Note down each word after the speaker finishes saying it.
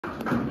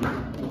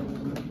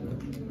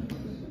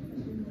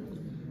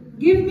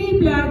Give me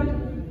blood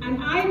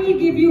and I will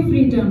give you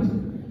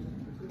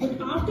freedom.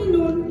 Good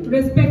afternoon,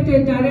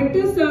 respected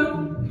Director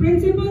Sir,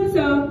 Principal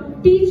Sir,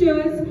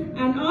 teachers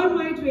and all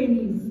my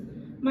trainees.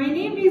 My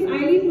name is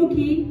Eileen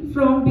Mukhi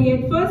from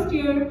B.Ed first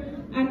year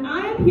and I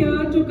am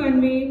here to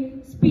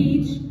convey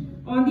speech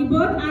on the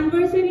birth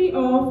anniversary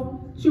of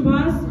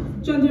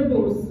Subhash Chandra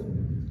Bose.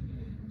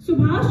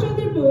 Subhash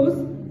Chandra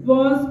Bose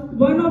was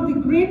one of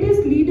the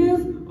greatest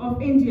leaders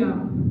of India.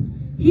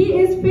 He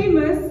is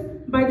famous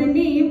by the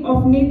name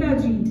of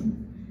Netaji.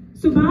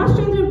 Subhash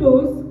Chandra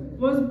Bose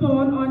was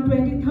born on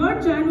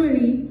 23rd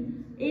January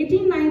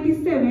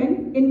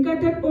 1897 in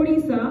Cuttack,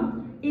 Odisha,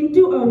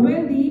 into a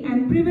wealthy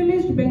and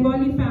privileged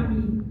Bengali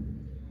family.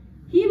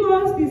 He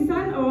was the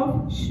son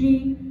of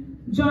Shri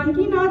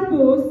Janakinath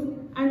Bose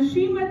and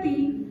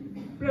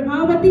Srimati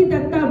Prabhavati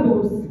Datta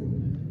Bose.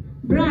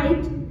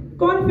 Bright,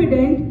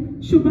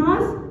 confident,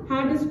 Subhash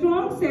had a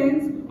strong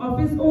sense of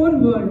his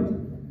own worth.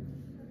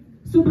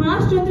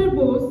 Subhash Chandra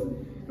Bose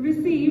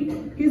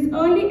received his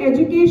early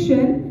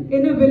education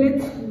in a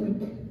village school.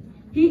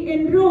 He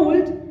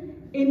enrolled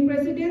in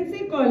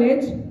Presidency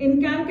College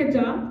in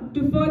Calcutta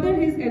to further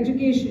his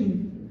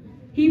education.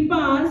 He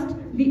passed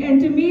the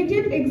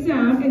intermediate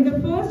exam in the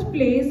first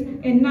place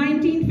in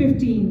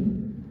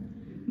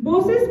 1915.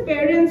 Bose's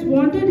parents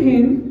wanted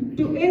him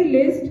to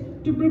enlist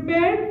to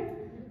prepare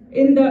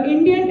in the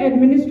Indian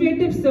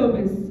Administrative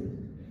Service.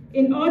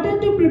 In order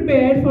to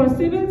prepare for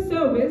civil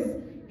service,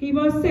 he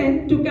was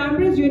sent to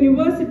Cambridge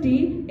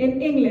University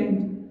in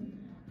England.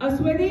 A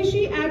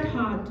Swadeshi at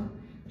heart,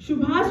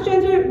 Subhash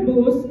Chandra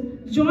Bose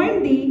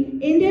joined the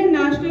Indian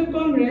National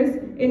Congress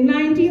in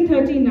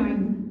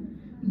 1939,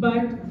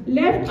 but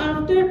left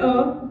after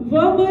a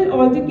verbal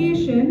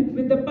altercation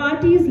with the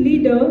party's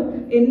leader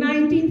in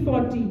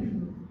 1940.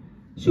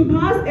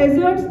 Subhash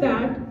asserts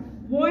that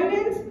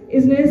violence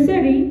is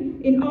necessary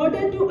in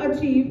order to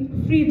achieve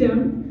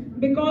freedom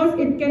because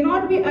it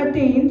cannot be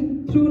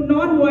attained through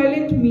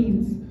non-violent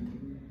means.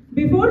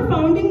 Before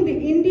founding the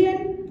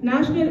Indian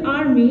National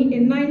Army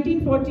in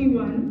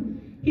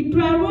 1941, he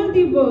traveled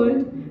the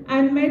world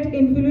and met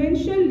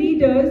influential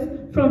leaders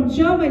from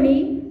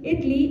Germany,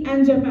 Italy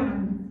and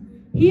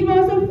Japan. He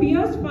was a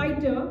fierce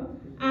fighter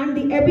and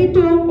the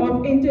epitome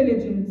of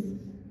intelligence.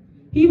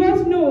 He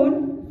was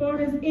known for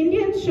his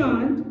Indian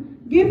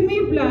chant, "Give me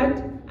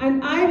blood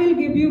and I will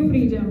give you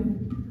freedom."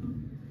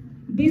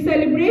 The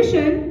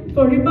celebration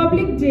for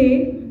Republic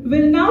Day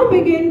will now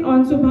begin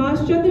on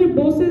Subhash Chandra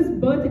Bose's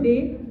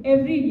birthday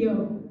every year.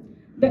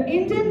 The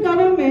Indian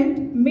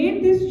government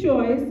made this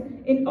choice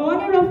in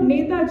honor of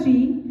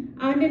Netaji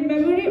and in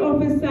memory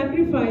of his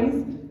sacrifice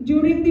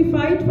during the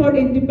fight for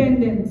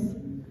independence.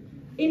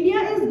 India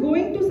is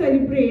going to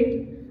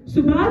celebrate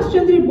Subhash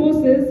Chandra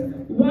Bose's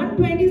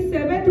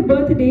 127th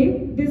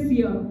birthday this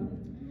year.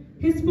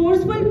 His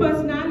forceful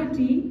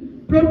personality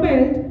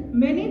propelled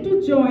many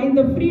to join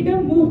the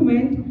freedom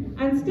movement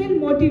and still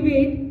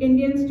motivate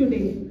Indians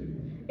today.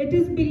 It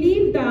is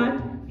believed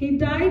that he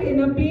died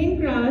in a plane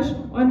crash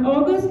on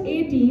August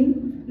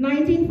 18,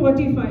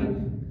 1945.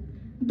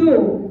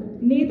 Though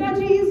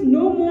Netaji is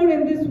no more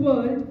in this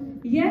world,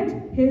 yet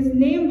his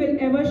name will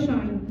ever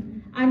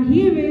shine, and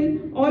he will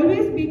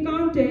always be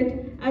counted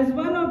as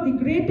one of the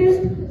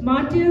greatest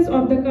martyrs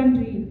of the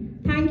country.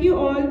 Thank you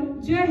all.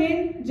 Jai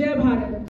Hind, Jai Bharat.